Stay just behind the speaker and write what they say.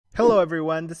Hello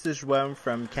everyone, this is João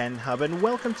from Kenhub and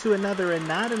welcome to another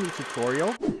anatomy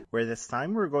tutorial where this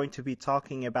time we're going to be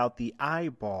talking about the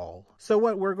eyeball. So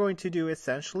what we're going to do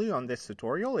essentially on this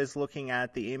tutorial is looking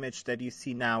at the image that you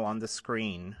see now on the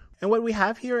screen. And what we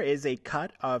have here is a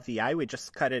cut of the eye. We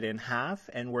just cut it in half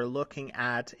and we're looking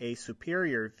at a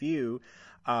superior view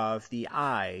of the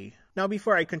eye. Now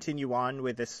before I continue on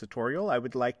with this tutorial, I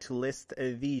would like to list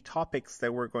the topics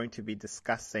that we're going to be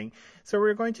discussing. So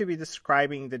we're going to be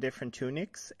describing the different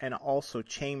tunics and also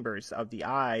chambers of the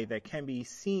eye that can be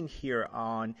seen here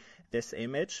on this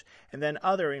image, and then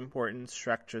other important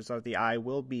structures of the eye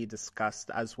will be discussed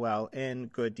as well in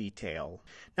good detail.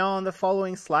 Now on the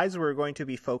following slides we're going to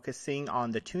be focusing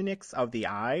on the tunics of the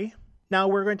eye. Now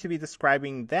we're going to be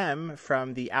describing them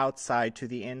from the outside to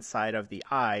the inside of the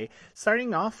eye,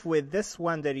 starting off with this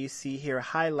one that you see here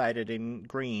highlighted in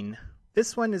green.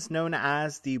 This one is known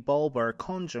as the bulbar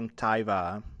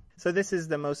conjunctiva. So this is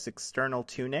the most external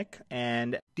tunic,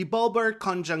 and the bulbar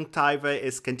conjunctiva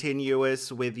is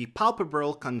continuous with the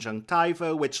palpebral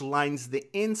conjunctiva, which lines the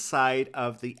inside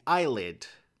of the eyelid.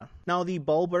 Now the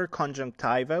bulbar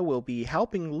conjunctiva will be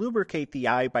helping lubricate the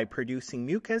eye by producing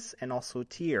mucus and also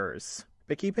tears.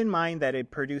 But keep in mind that it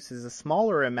produces a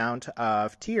smaller amount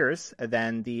of tears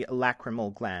than the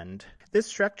lacrimal gland. This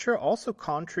structure also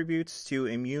contributes to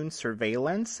immune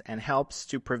surveillance and helps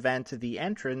to prevent the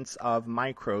entrance of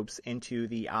microbes into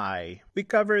the eye. We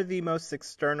cover the most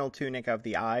external tunic of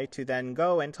the eye to then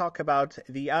go and talk about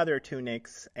the other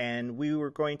tunics, and we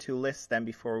were going to list them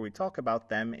before we talk about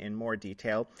them in more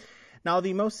detail. Now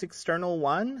the most external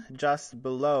one, just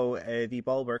below the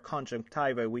bulbar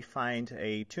conjunctiva, we find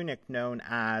a tunic known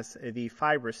as the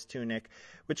fibrous tunic,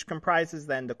 which comprises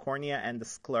then the cornea and the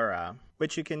sclera,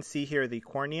 which you can see here the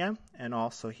cornea and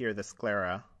also here the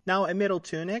sclera. Now a middle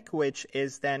tunic, which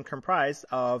is then comprised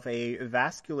of a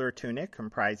vascular tunic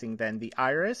comprising then the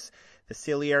iris, the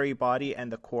ciliary body,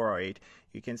 and the choroid.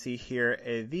 You can see here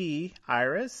the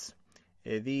iris,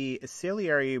 the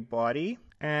ciliary body,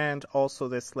 and also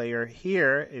this layer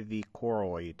here, the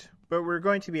choroid. But we're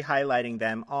going to be highlighting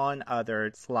them on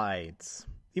other slides.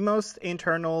 The most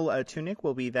internal tunic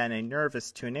will be then a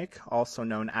nervous tunic, also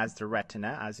known as the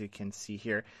retina, as you can see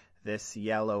here, this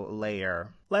yellow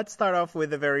layer. Let's start off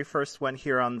with the very first one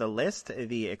here on the list,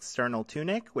 the external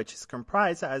tunic, which is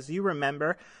comprised, as you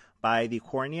remember, by the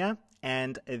cornea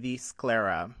and the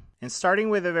sclera. And starting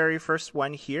with the very first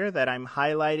one here that I'm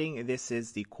highlighting, this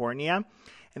is the cornea.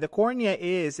 And the cornea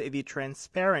is the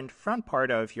transparent front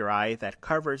part of your eye that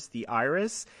covers the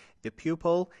iris, the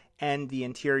pupil, and the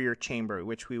anterior chamber,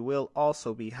 which we will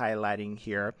also be highlighting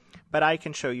here. But I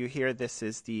can show you here, this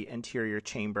is the anterior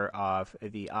chamber of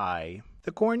the eye.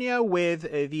 The cornea with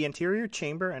the anterior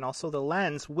chamber and also the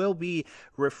lens will be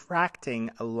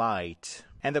refracting light.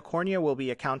 And the cornea will be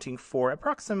accounting for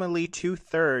approximately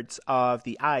 2/3 of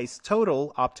the eye's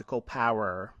total optical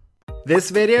power.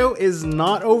 This video is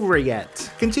not over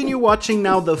yet. Continue watching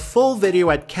now the full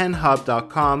video at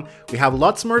kenhub.com. We have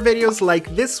lots more videos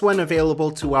like this one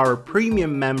available to our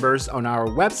premium members on our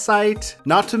website,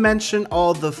 not to mention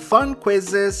all the fun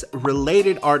quizzes,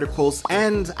 related articles,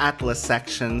 and atlas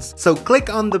sections. So click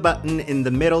on the button in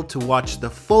the middle to watch the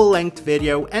full-length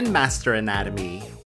video and master anatomy.